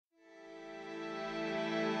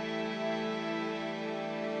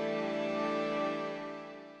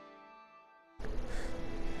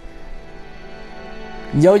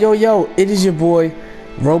Yo, yo, yo, it is your boy,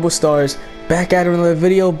 RoboStars, back at another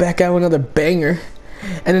video, back at another banger.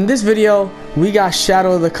 And in this video, we got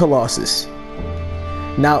Shadow of the Colossus.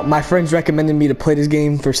 Now, my friends recommended me to play this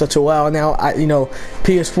game for such a while now.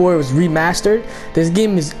 PS4 was remastered. This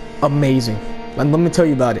game is amazing. And let me tell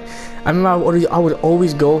you about it. I remember I would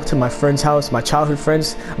always go to my friend's house, my childhood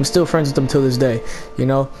friends. I'm still friends with them till this day. You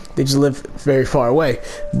know, they just live very far away.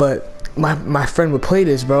 But my friend would play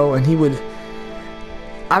this, bro, and he would.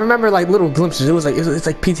 I remember like little glimpses. It's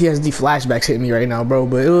like PTSD flashbacks hitting me right now, bro.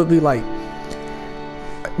 But it would be like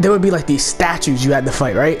there would be like these statues you had to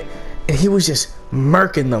fight, right? And he was just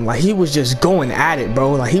murking them, like he was just going at it,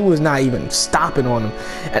 bro. Like he was not even stopping on them.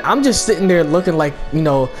 And I'm just sitting there looking like,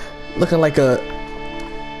 looking like a.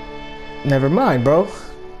 Never mind, bro.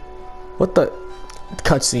 What the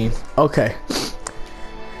cutscene? Okay.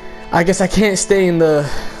 I guess I can't stay in the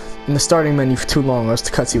starting menu for too long, or else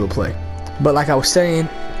the cutscene will play. But like I was saying,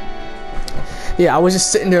 yeah, I was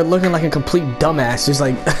just sitting there looking like a complete dumbass, just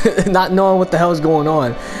like not knowing what the hell is going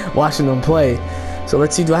on, watching them play. So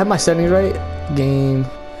let's see, do I have my settings right? Game,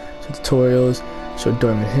 show tutorials, show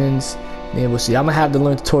dormant hints, enable. See, I'm gonna have to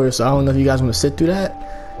learn tutorials, so I don't know if you guys want to sit through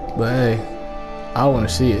that, but hey, I want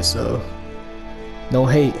to see it, so don't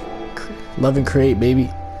hate. Love and create, baby.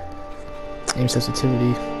 Aim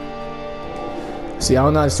sensitivity. See, I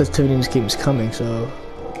don't know how the sensitivity in this game is coming, so.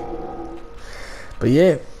 But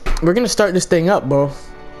yeah, we're gonna start this thing up, bro.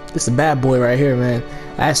 This is a bad boy right here, man.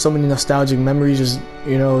 I had so many nostalgic memories, just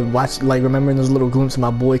remembering those little glimpses of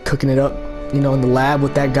my boy cooking it up, in the lab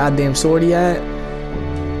with that goddamn sword he had.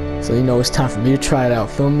 So it's time for me to try it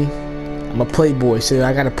out. Feel me? I'm a playboy, so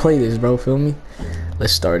I gotta play this, bro. Feel me?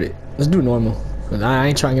 Let's start it. Let's do normal, cause I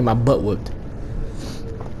ain't trying to get my butt whooped.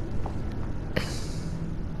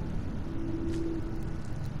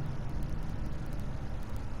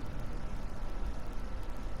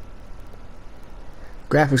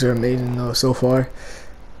 Graphics are amazing though so far.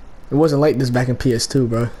 It wasn't like this back in PS2,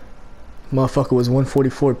 bro. Motherfucker was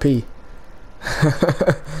 144p.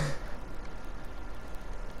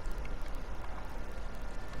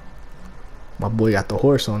 My boy got the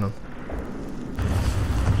horse on him.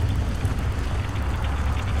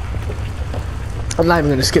 I'm not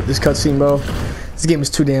even gonna skip this cutscene, bro. This game is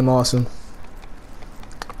too damn awesome.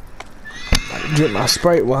 I drink my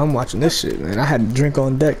Sprite while I'm watching this shit, man. I had a drink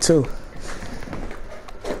on deck too.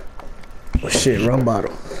 Oh shit, rum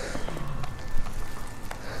bottle.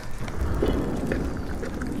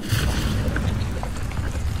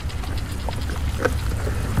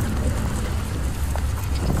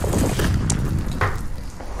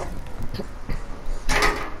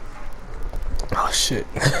 Oh shit.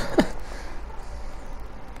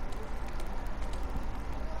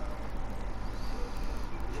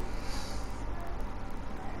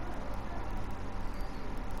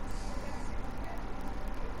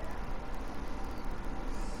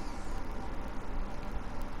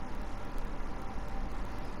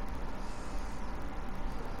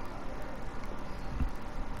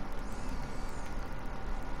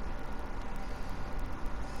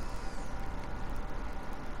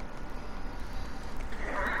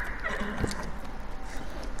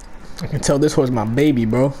 I can tell this was my baby,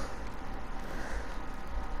 bro.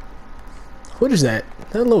 What is that?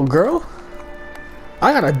 That little girl?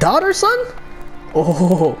 I got a daughter, son?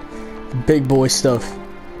 Oh, big boy stuff.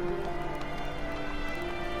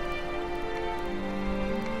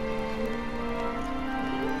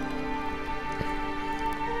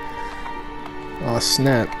 Oh,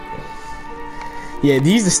 snap. Yeah,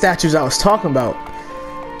 these are the statues I was talking about.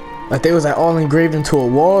 Like they was like all engraved into a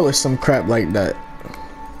wall or some crap like that.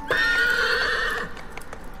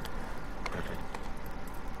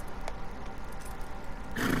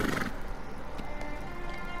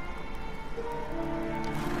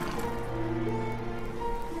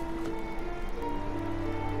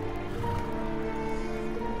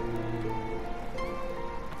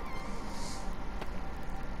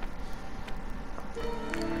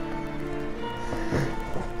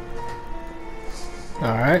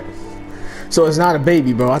 Alright. So it's not a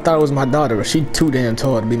baby, bro. I thought it was my daughter, but she too damn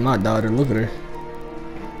tall to be my daughter. Look at her.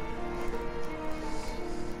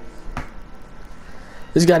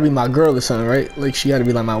 This gotta be my girl or something, right? Like she gotta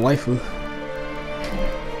be like my waifu.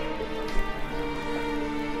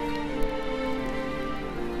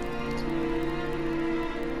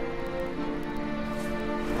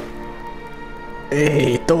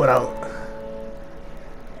 Hey, throw it out.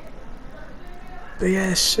 Big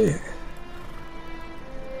ass shit.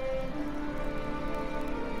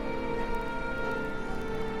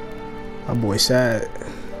 My boy sad.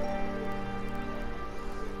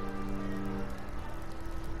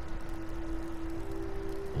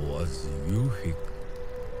 유익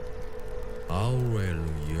아우엘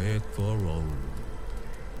예포로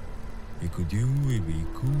이쿠듀이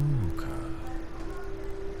비쿠카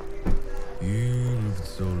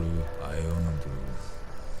유르솔 아이언드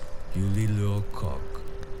유릴로콕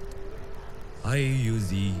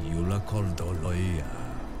아이유지 유라콜돌로이아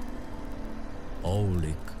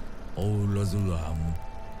오릭 오로줄람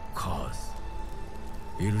코스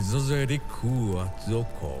일조제리쿠아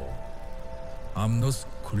조코 암노스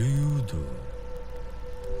크루드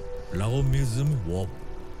라오미즘 워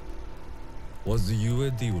was you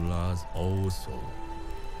at the last also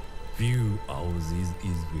view houses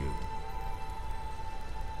is view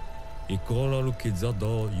이코라루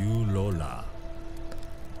키자도 유로라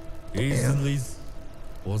islis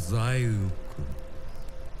오자이우쿠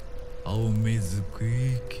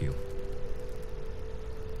아우미즈쿠이키오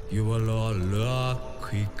유알라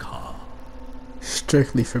퀴카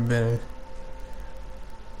Strictly forbidden.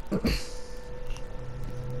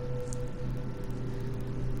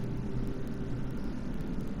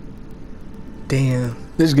 Damn,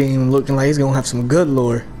 this game looking like it's gonna have some good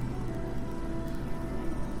lore.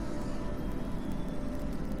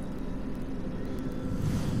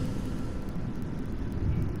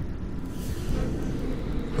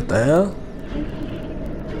 What the hell?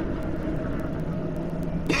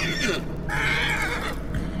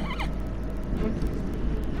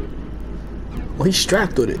 Well, he's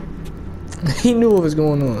strapped with it. He knew what was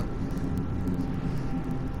going on.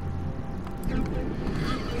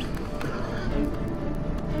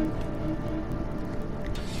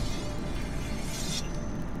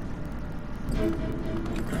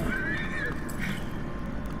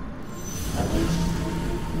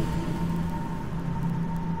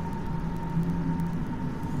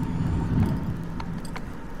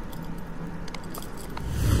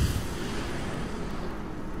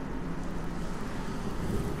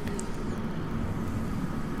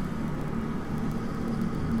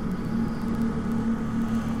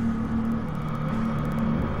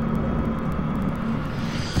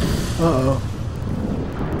 Uh-oh.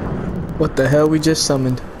 What the hell we just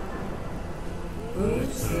summoned?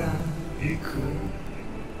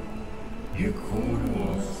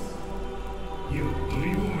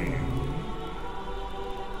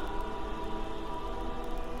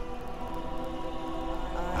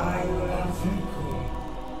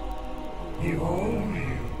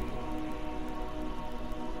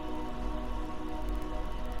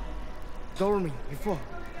 Told me before.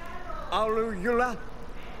 I'll you laugh.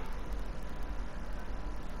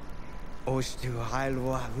 Oshtu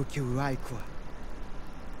Hailwa Wuki Raikwa.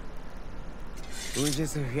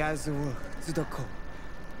 Ujes Yazu Sudoko.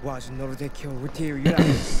 Was Nordekyo Wuti Yura.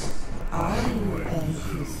 I will end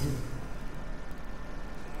you soon.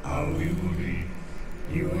 I will be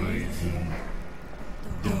you waiting.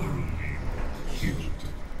 Don't be cute.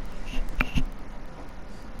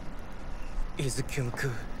 Is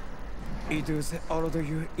Kyunku. It is all of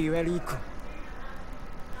you Iweriko.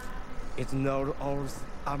 It's not all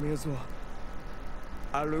amusement.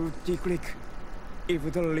 I will click if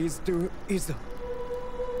the leads to is.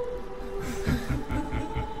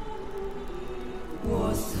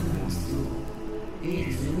 What's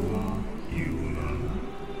it's one you love.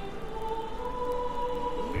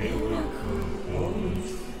 Miracle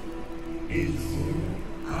always is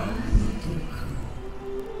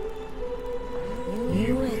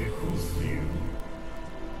you echoes you.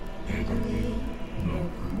 And me no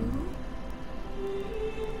clue.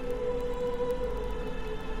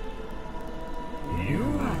 You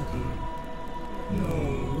are good. No,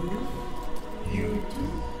 you do.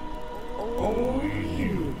 Oh,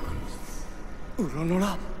 you could.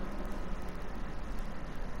 Uronora.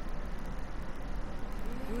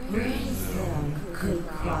 Wisdom could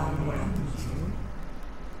come around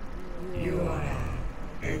you. You are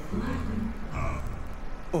a good heart.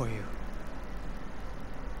 Oh, you.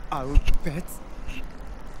 I will bet.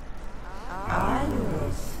 I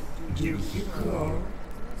was difficult.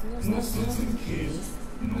 No certain kiss,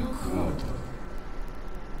 no quarter.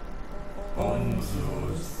 On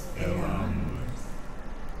those around us,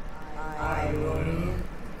 I will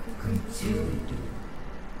continue.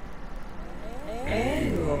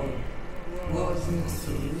 Everyone was in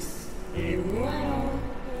service. Everyone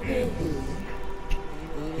able.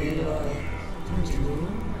 Everyone do.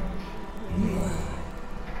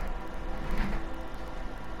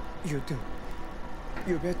 You do.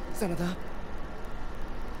 You bet, Sanada.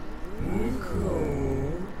 Go.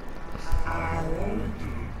 I won't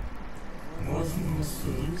do. Was no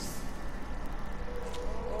service.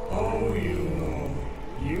 Oh, you know,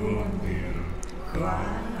 you will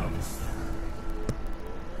cry outside.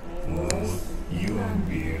 Was you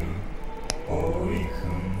will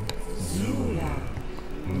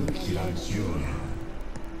Kirachura.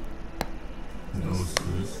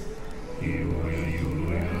 Nossos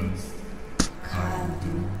Iuans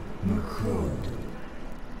Kadu Mukodo.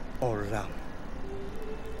 Orang.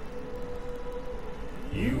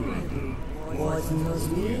 Iuadu Was nos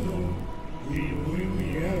vivo,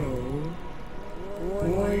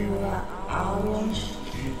 Oiwa Awons,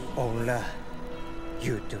 Orang.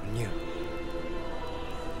 Yudunya.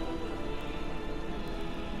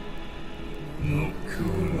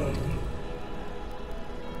 Nokurado.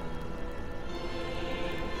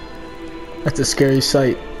 That's a scary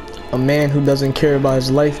sight. A man who doesn't care about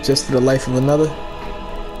his life just for the life of another.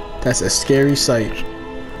 That's a scary sight.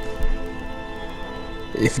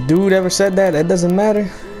 If dude ever said that, that doesn't matter.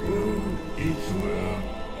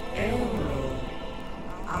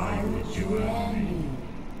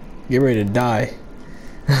 Get ready to die.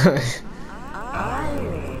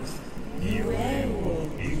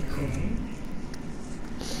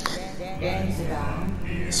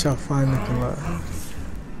 Shall find the colossus.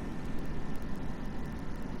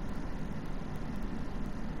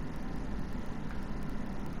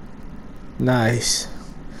 Nice.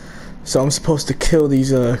 So I'm supposed to kill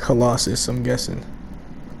these colossus, I'm guessing.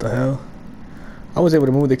 What the hell? I was able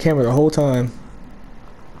to move the camera the whole time.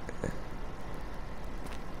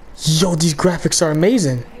 Yo, these graphics are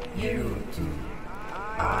amazing.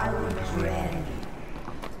 I was ready.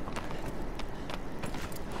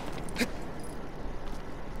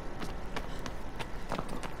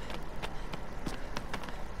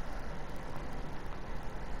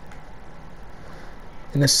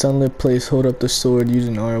 In a sunlit place, hold up the sword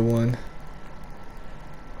using R1.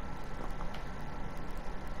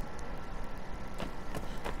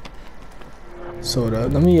 So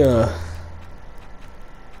let me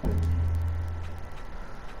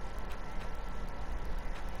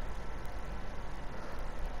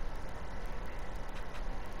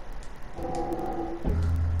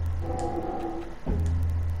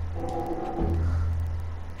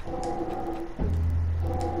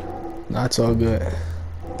that's all good.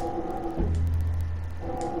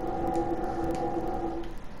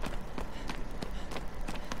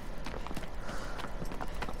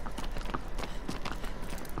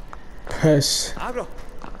 Press. Abro.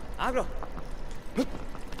 Abro.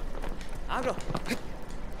 Abro.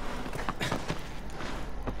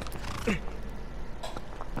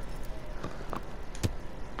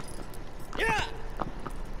 Yeah.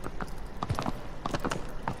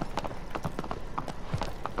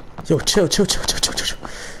 Yo, chill.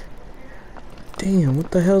 Damn,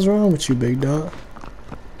 what the hell's wrong with you, big dog?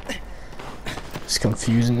 It's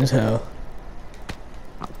confusing as hell.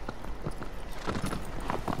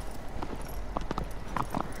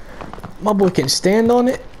 My boy can stand on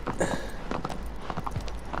it.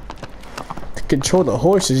 To control the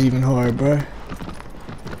horse is even hard, bruh.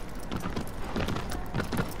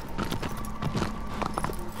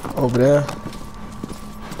 Over there.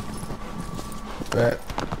 Bet.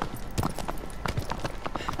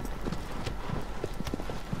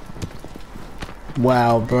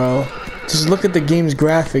 Wow, bro. Just look at the game's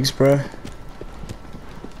graphics, bruh.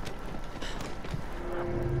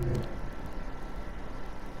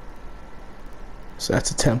 So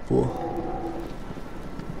that's a temple.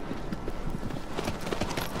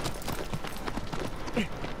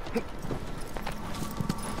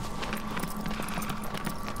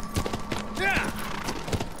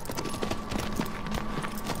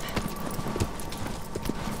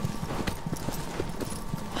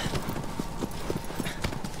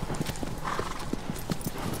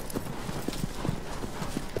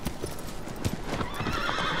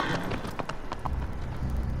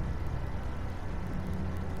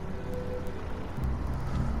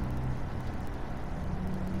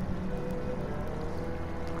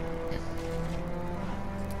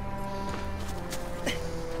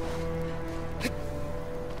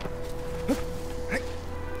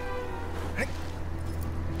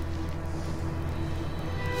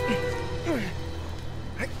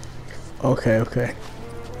 Okay.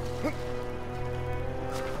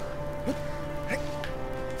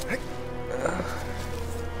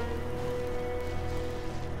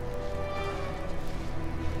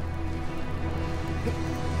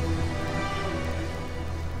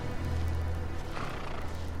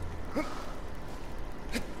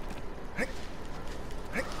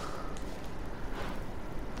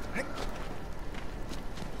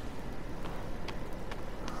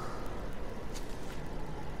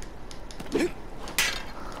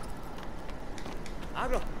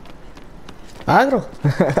 Agro.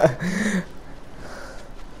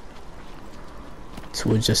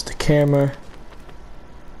 To adjust the camera.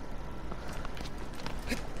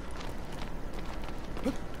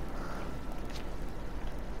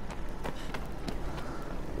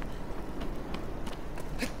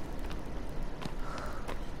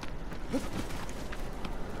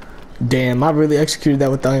 Damn, I really executed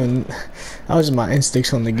that without even... That was just my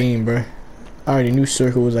instincts on the game, bro. I already knew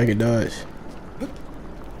circle was like a dodge.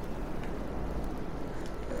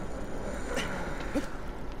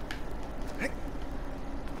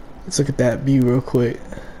 Let's look at that view real quick.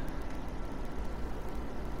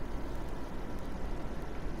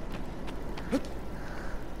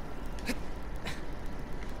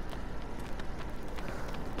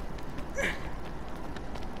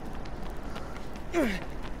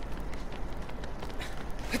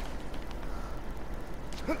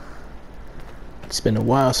 It's been a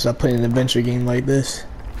while since I played an adventure game like this.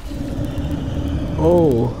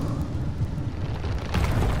 Oh.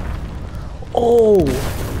 Oh.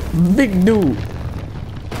 Big dude.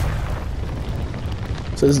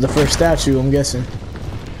 So this is the first statue, I'm guessing.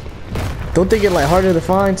 Don't they get like harder to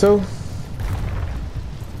find too?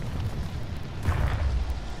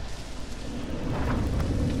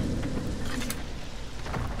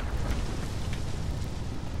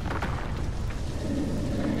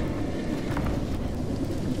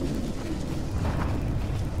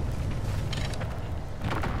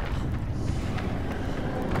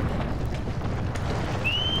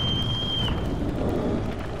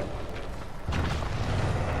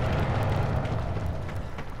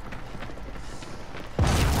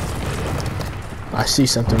 I see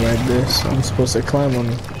something right there, so I'm supposed to climb on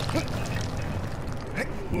it.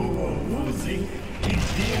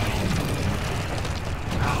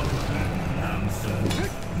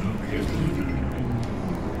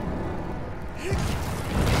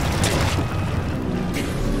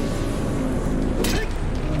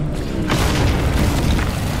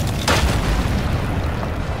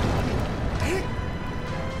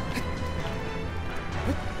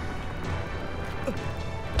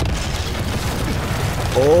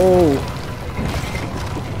 Oh.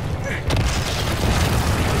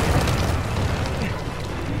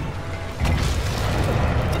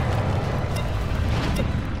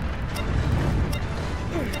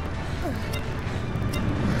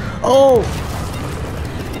 Oh.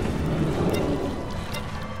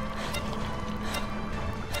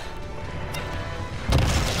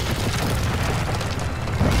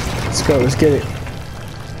 Let's go, let's get it.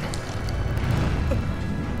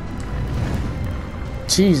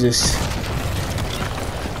 Jesus.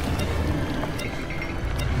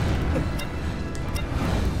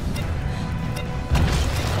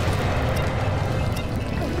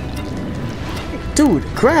 Dude,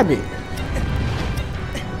 grab it.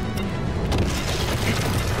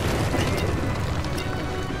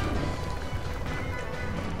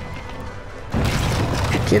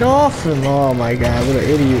 Get off him. Oh my god, what an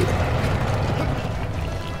idiot.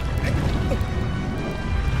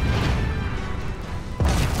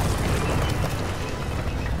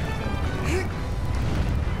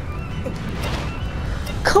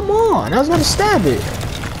 Come on, I was about to stab it.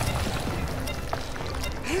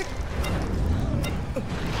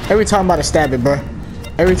 Every time I'm about to stab it, bro.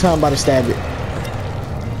 Every time I'm about to stab it.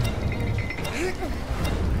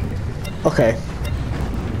 Okay.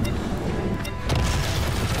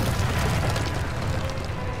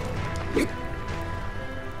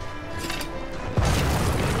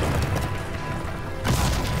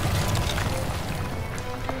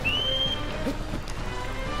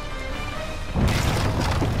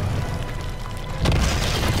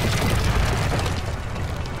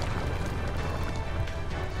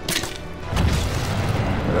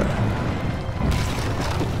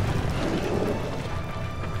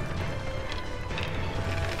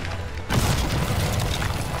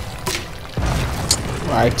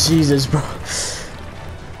 Like Jesus, bro.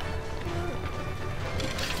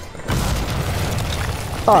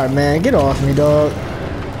 Alright, man, get off me, dog.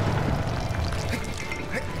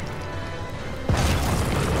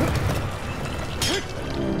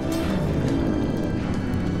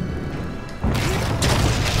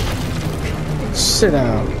 Sit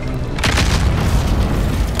down.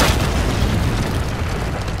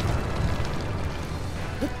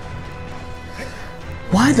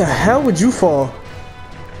 Why the hell would you fall?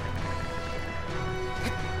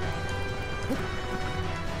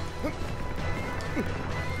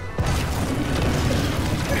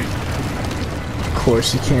 Of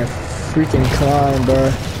course, you can't freaking climb,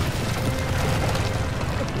 bro.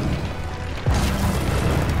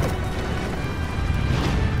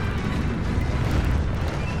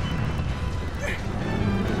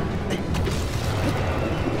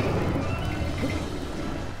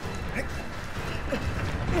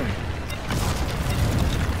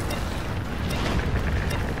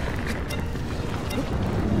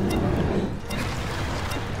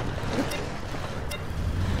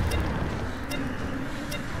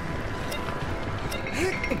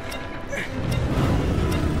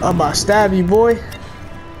 I'm about to stab you, boy.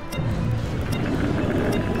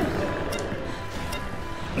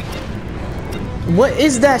 What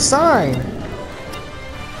is that sign?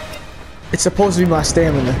 It's supposed to be my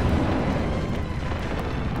stamina.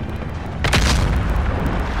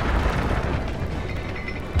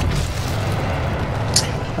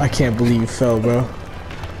 I can't believe you fell, bro.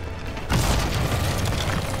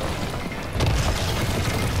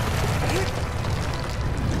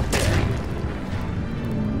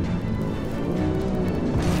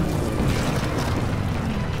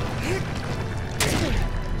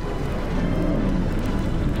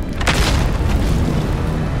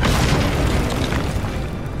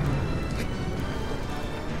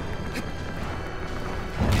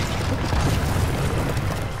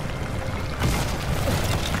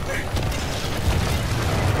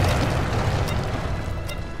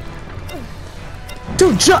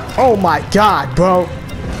 Dude, jump! Oh my god, bro.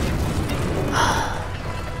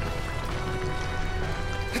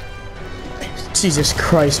 Jesus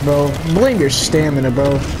Christ, bro. Blame your stamina,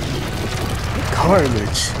 bro.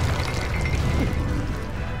 Garbage.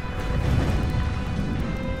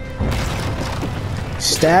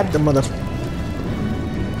 Stab the mother...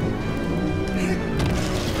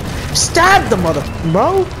 Stab the mother...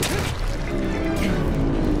 Bro?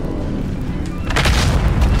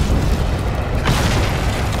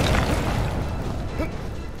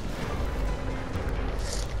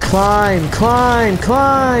 Climb, climb,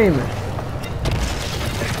 climb!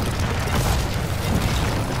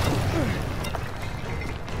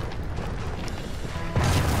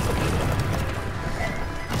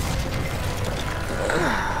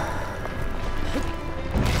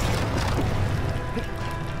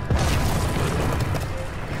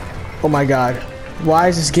 Oh my god. Why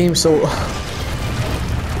is this game so...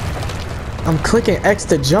 I'm clicking X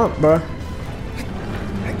to jump, bro.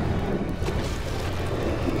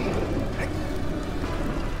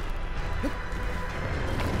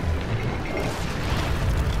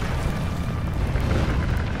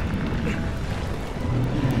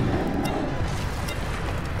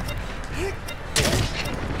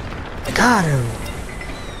 Got him.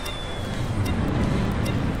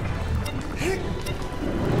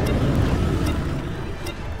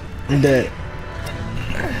 I'm dead.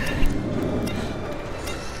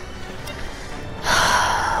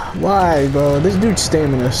 Why, bro? This dude's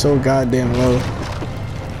stamina is so goddamn low.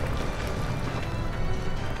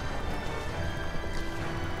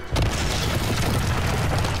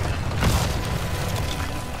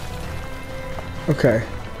 Okay.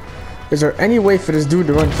 Is there any way for this dude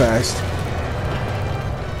to run fast?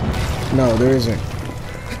 No, there isn't.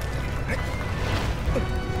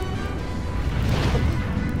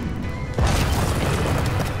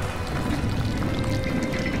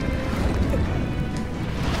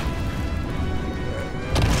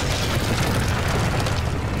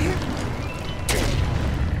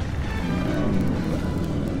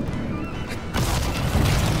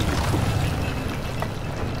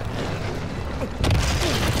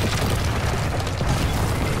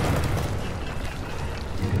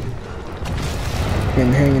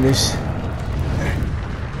 Getting the hang of this.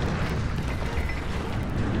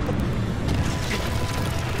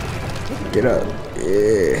 Get up.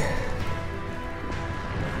 Yeah.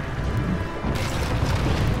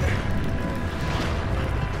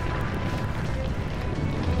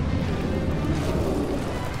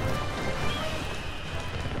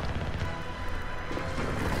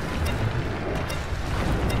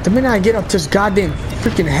 The minute I get up to his goddamn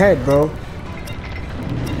freaking head, bro.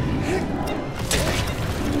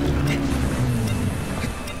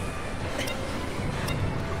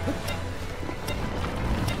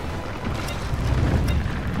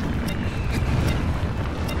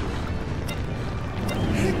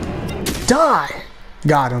 Die!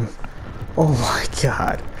 Got him. Oh my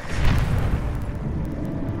god.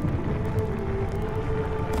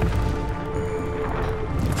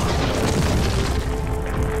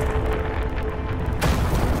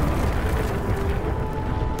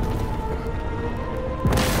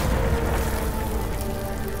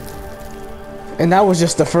 And that was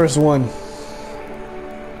just the first one.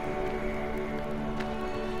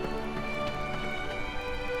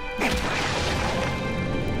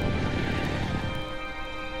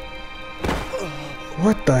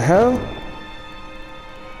 What the hell?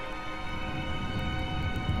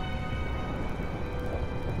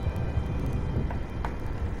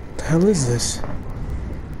 The hell is this?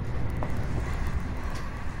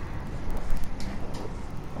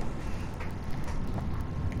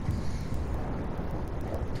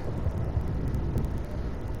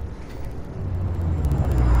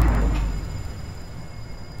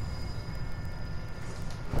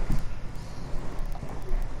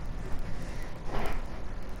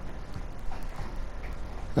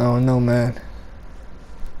 I don't know, man.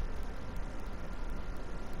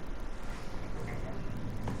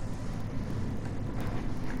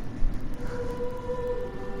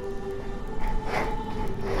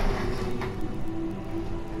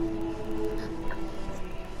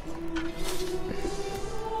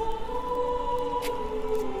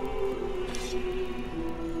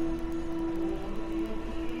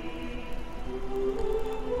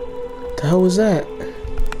 The hell was that?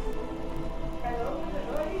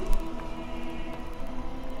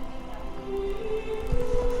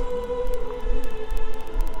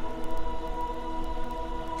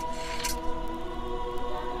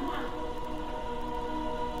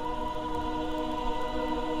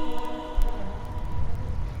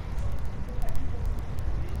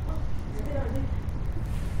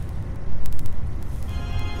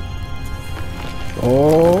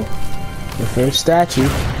 Oh, the first statue.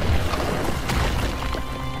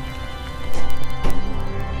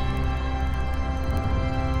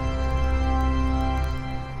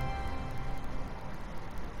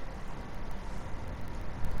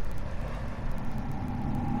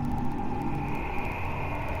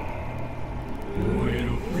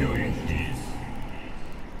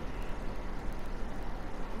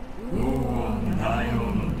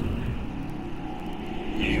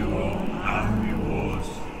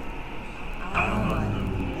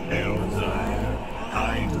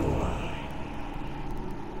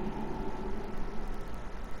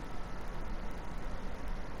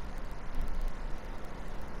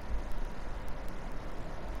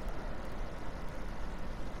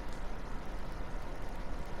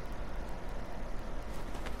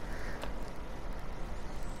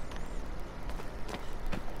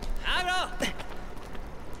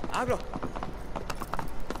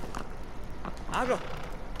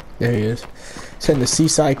 There he is. It's in the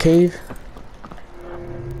seaside cave.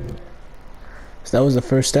 So that was the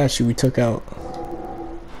first statue we took out.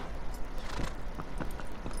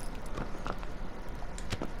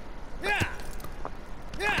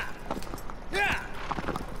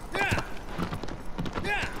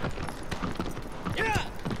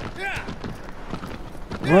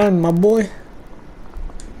 Run, my boy.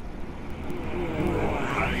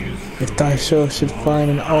 If thy soul should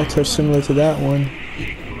find an altar similar to that one,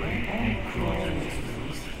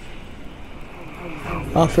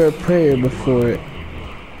 offer a prayer before it.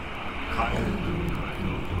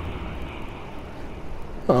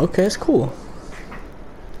 Oh, okay, it's cool.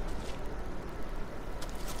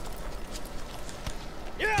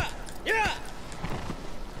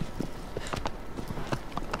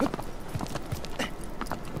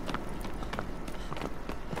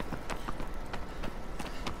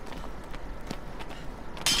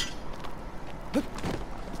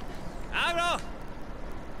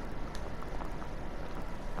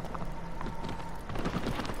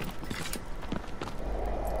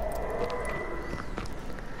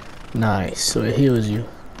 Nice, so it heals you.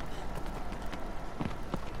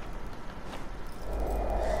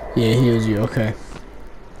 Yeah, it heals you, okay.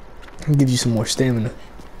 I'll give you some more stamina.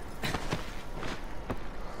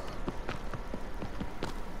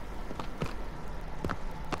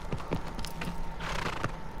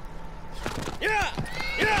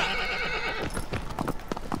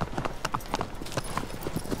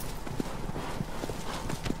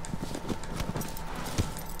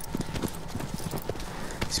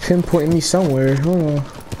 He's pinpointing me somewhere. Hold on.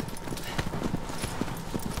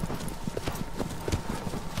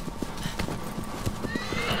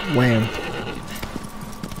 Wham.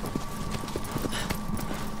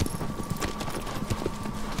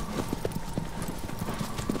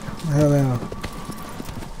 Hell yeah.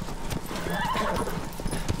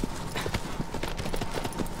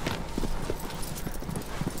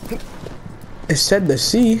 It said the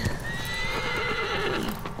sea.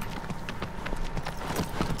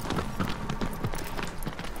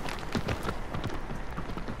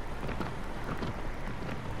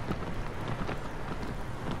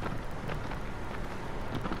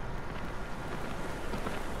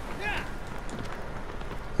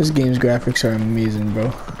 This game's graphics are amazing, bro.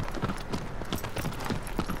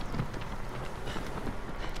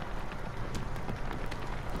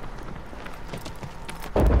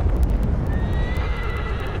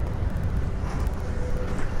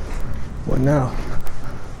 What now?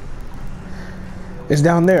 It's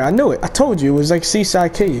down there. I knew it. I told you it was like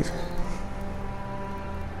Seaside Cave.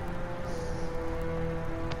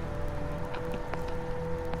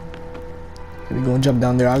 Are we gonna jump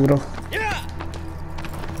down there, Agro?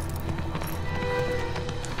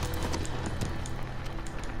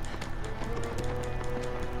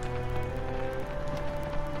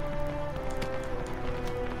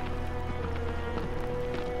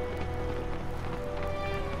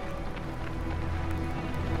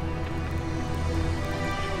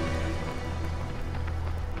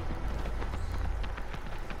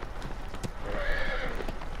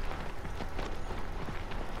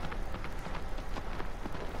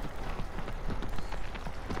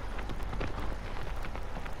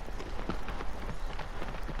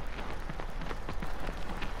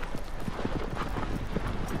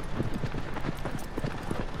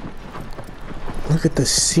 Look at the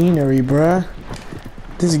scenery, bruh.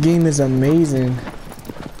 This game is amazing.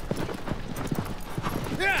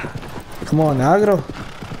 Come on, Agro.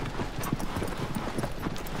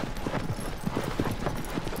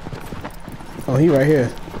 Oh, he right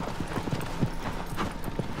here.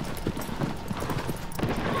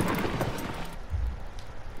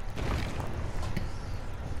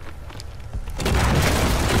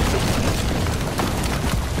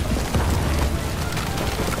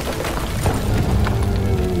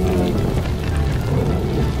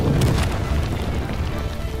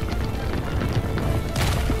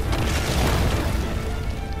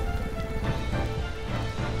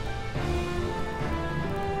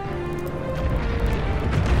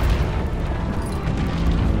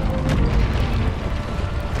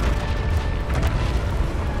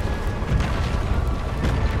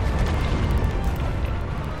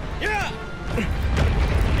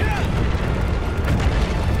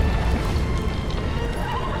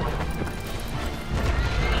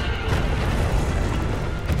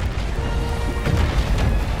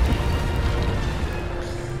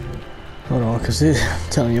 Hold on, cause I'm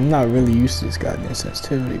telling you, I'm not really used to this goddamn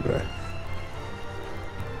sensitivity, bro.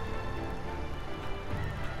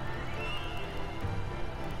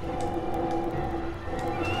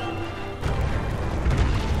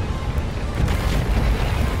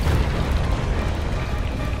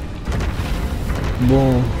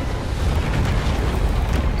 Boom.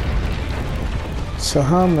 So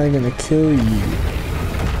how am I gonna kill you?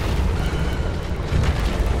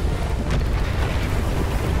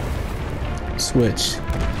 Switch.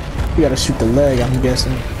 You gotta shoot the leg, I'm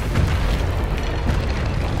guessing.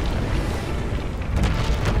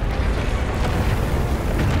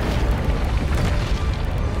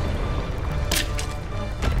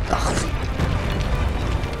 Oh.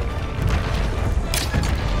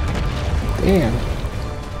 Damn.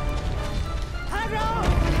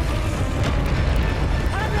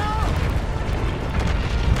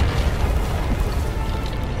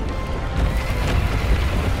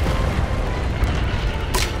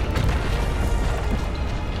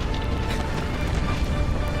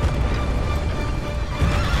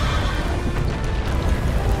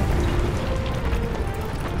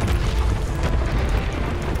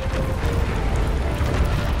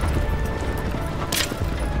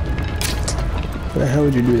 Why the hell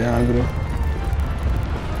would you do that, Agro?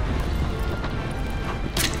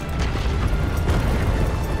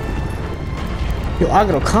 Yo,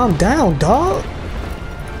 Agro, calm down, dog.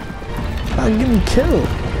 Don't get me killed.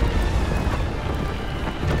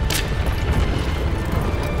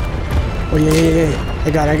 Oh yeah.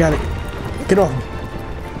 I got it. Get off me.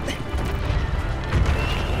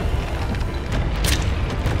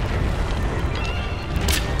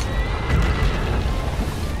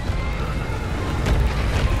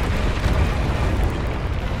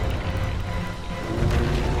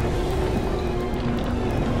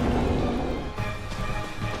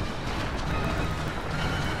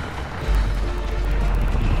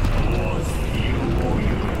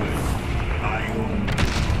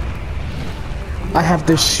 I have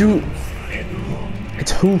to shoot.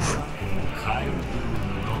 It's hoof.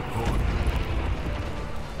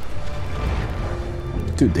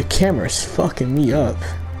 Dude, the camera's fucking me up.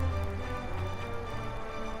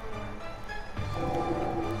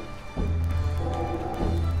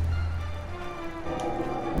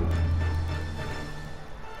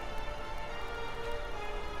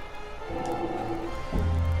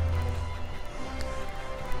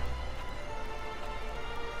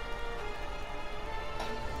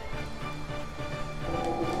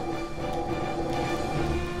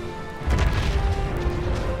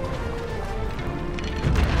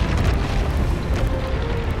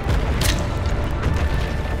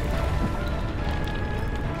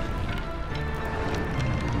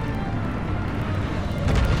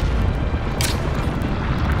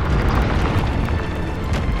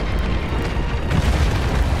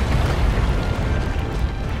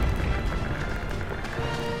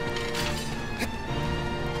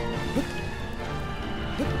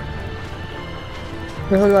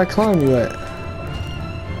 Where the hell do I climb you at?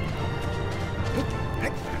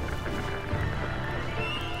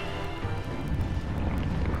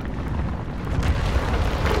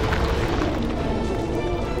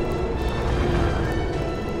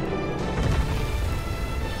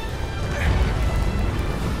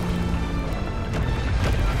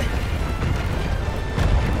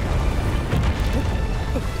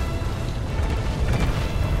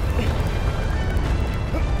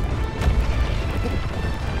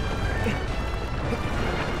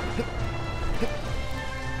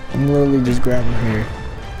 I'm literally just grabbing here.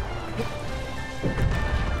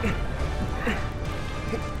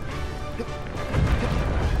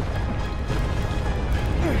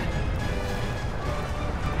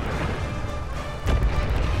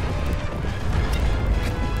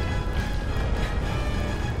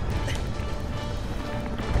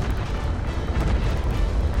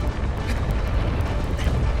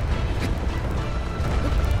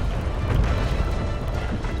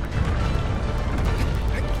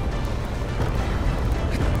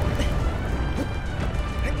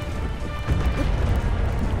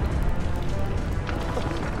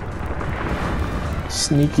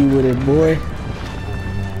 Sneaky with it, boy.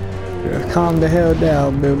 Calm the hell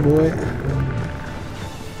down, big boy.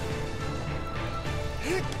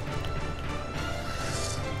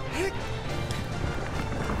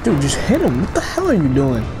 Dude, just hit him. What the hell are you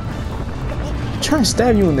doing? I'm trying to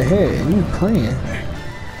stab you in the head and you playing.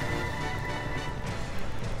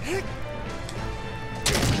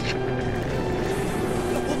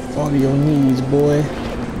 Fall to your knees, boy.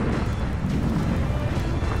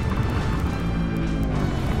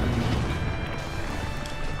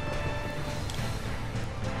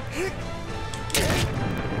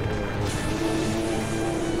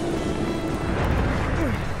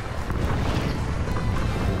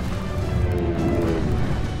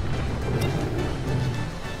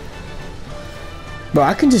 Bro,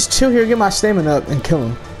 I can just chill here, get my stamina up, and kill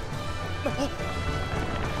him.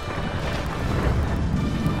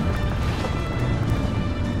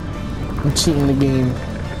 I'm cheating the game.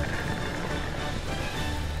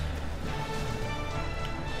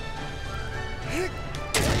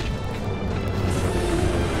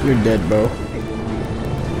 You're dead, bro.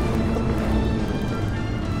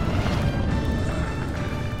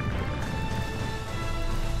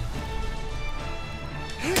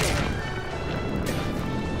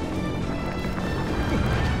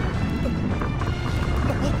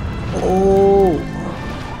 Oh,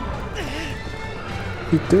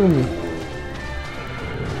 he threw me.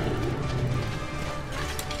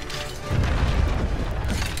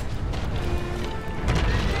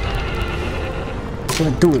 I'm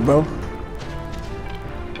gonna do it, bro.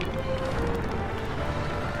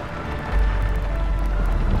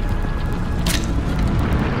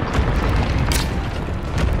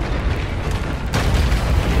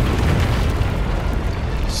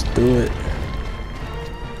 Let's do it.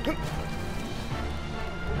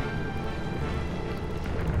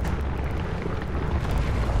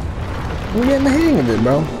 I'm getting the hang of it,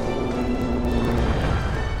 bro.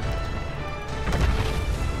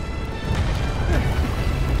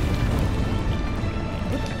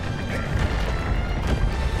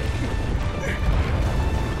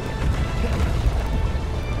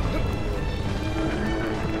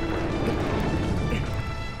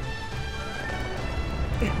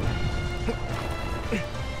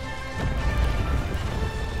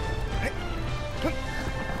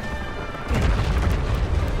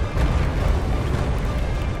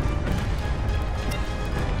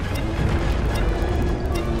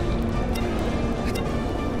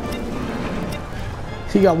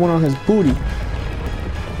 He got one on his booty.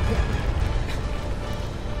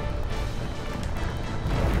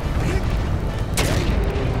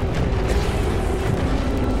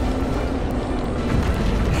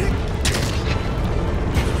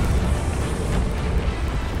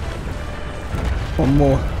 One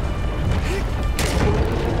more.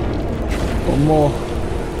 One more.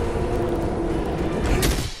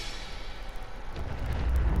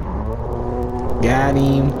 Got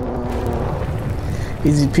him.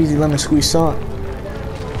 Easy peasy lemon squeeze salt.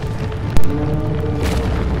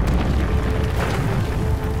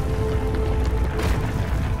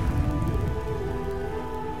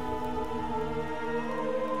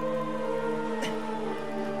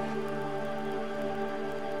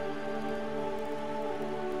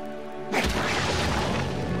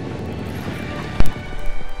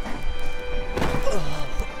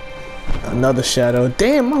 Another shadow.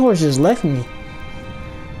 Damn, my horse just left me.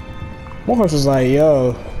 My horse was like,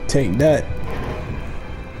 yo, take that.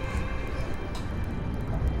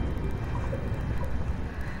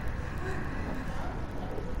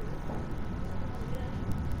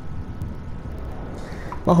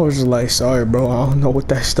 My horse was like, sorry bro, I don't know what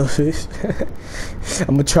that stuff is.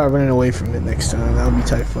 I'm gonna try running away from it next time. That'll be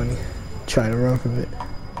type funny. Try to run from it.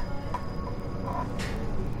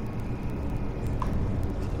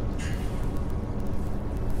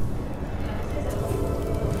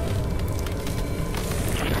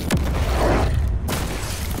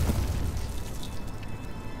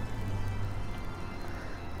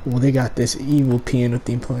 Well, they got this evil piano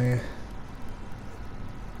theme playing.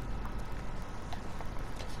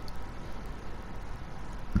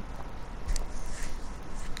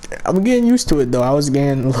 I'm getting used to it though. I was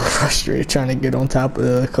getting a little frustrated trying to get on top of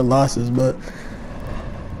the Colossus, but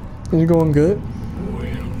it's going good.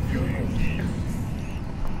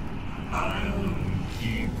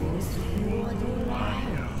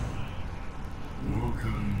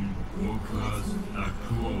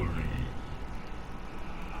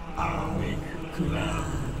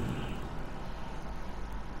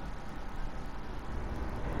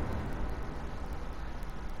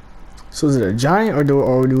 So is it a giant or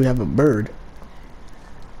do we have a bird?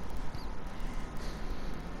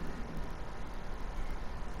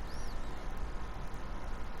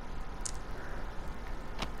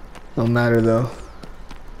 Don't matter though.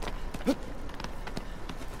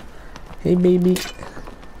 Hey baby.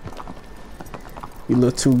 You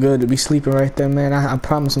look too good to be sleeping right there, man. I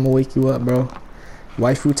promise I'm gonna wake you up, bro.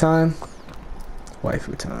 Waifu time?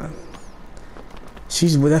 Waifu time.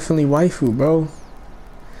 She's definitely waifu, bro.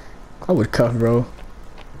 I would cuff, bro.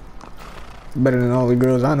 Better than all the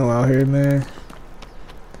girls I know out here, man.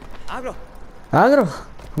 Agro. Agro.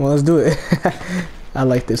 Come on, let's do it. I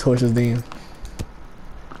like this horse's name.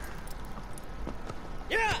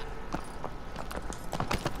 Yeah.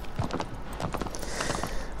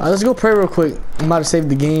 Let's go pray real quick. I'm about to save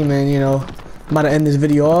the game, and you know, I'm about to end this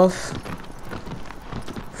video off.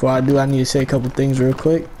 Before I do, I need to say a couple things real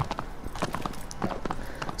quick.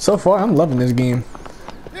 So far, I'm loving this game.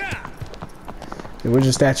 Yeah. Hey, where's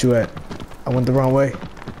your statue at? I went the wrong way.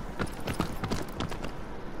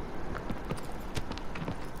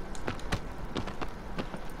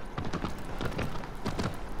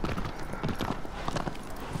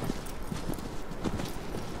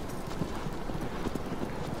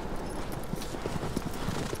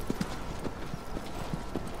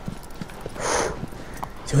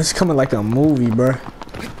 Yo, it's coming like a movie, bruh.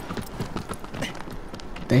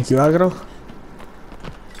 Thank you, Agro.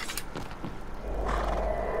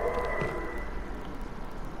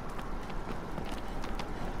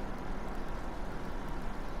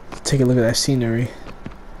 Take a look at that scenery.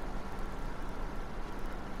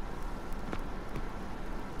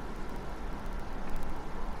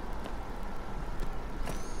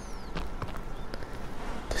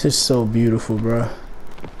 This is so beautiful, bruh.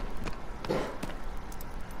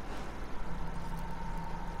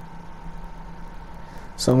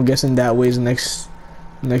 So I'm guessing that way is the next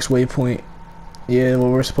waypoint. Yeah,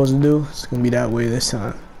 what we're supposed to do, it's gonna be that way this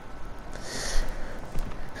time.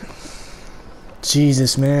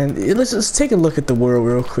 Jesus, man. Let's take a look at the world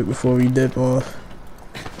real quick before we dip off.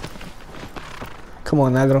 Come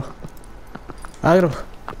on, Agro. Agro.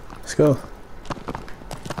 Let's go.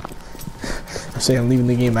 I say I'm leaving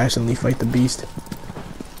the game, I accidentally fight the beast.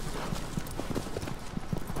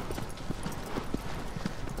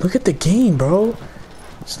 Look at the game, bro.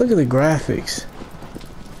 Just look at the graphics.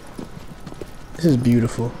 This is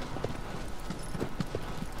beautiful.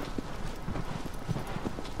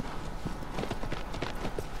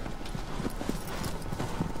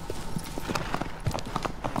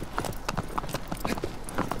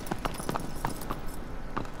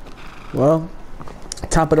 Well,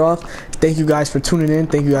 top it off. Thank you guys for tuning in.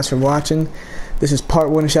 Thank you guys for watching. This is part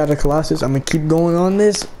 1 of Shadow of the Colossus. I'm gonna keep going on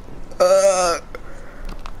this.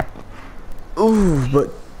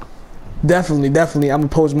 But definitely, I'm gonna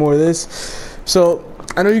post more of this. So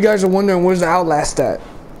I know you guys are wondering, where's the Outlast at?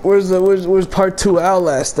 Where's part 2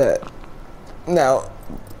 Outlast at? Now,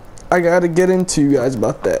 I gotta get into you guys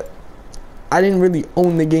about that. I didn't really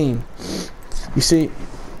own the game. You see,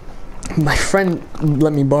 my friend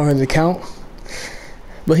let me borrow his account,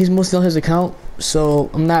 but he's mostly on his account, so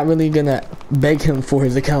I'm not really gonna beg him for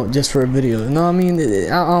his account just for a video. You know what I mean?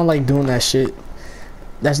 I don't like doing that shit.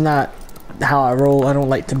 That's not how I roll. I don't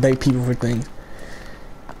like to beg people for things.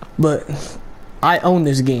 But I own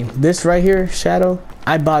this game. This right here, Shadow,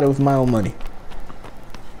 I bought it with my own money.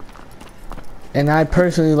 And I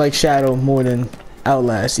personally like Shadow more than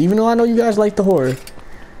Outlast. Even though I know you guys like the horror.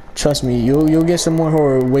 Trust me, you'll get some more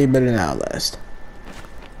horror way better than Outlast.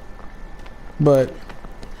 But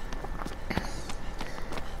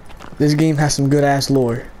this game has some good ass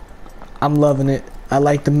lore. I'm loving it. I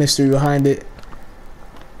like the mystery behind it.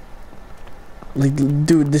 Like,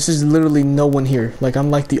 dude, this is literally no one here. Like, I'm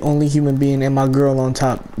like the only human being and my girl on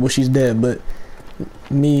top. Well, she's dead, but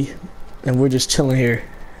me, and we're just chilling here.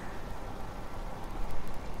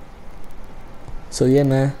 So yeah,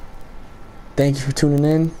 man, thank you for tuning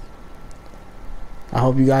in. I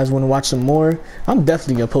hope you guys want to watch some more. I'm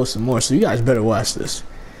definitely gonna post some more, so you guys better watch this.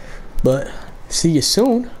 But see you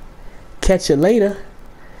soon. Catch you later.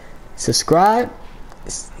 Subscribe.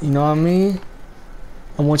 You know what I mean?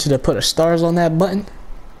 I want you to put a stars on that button.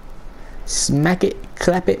 Smack it,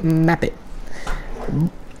 clap it, map it.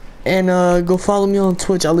 And go follow me on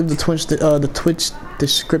Twitch. I'll leave the Twitch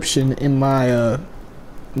description in my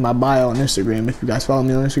my bio on Instagram. If you guys follow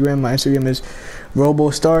me on Instagram, my Instagram is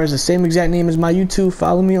RoboStars, the same exact name as my YouTube.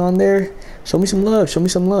 Follow me on there. Show me some love. Show me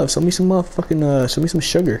some love. Show me some motherfucking show me some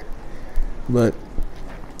sugar. But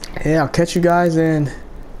yeah, I'll catch you guys and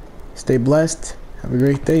stay blessed. Have a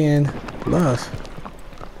great day and love.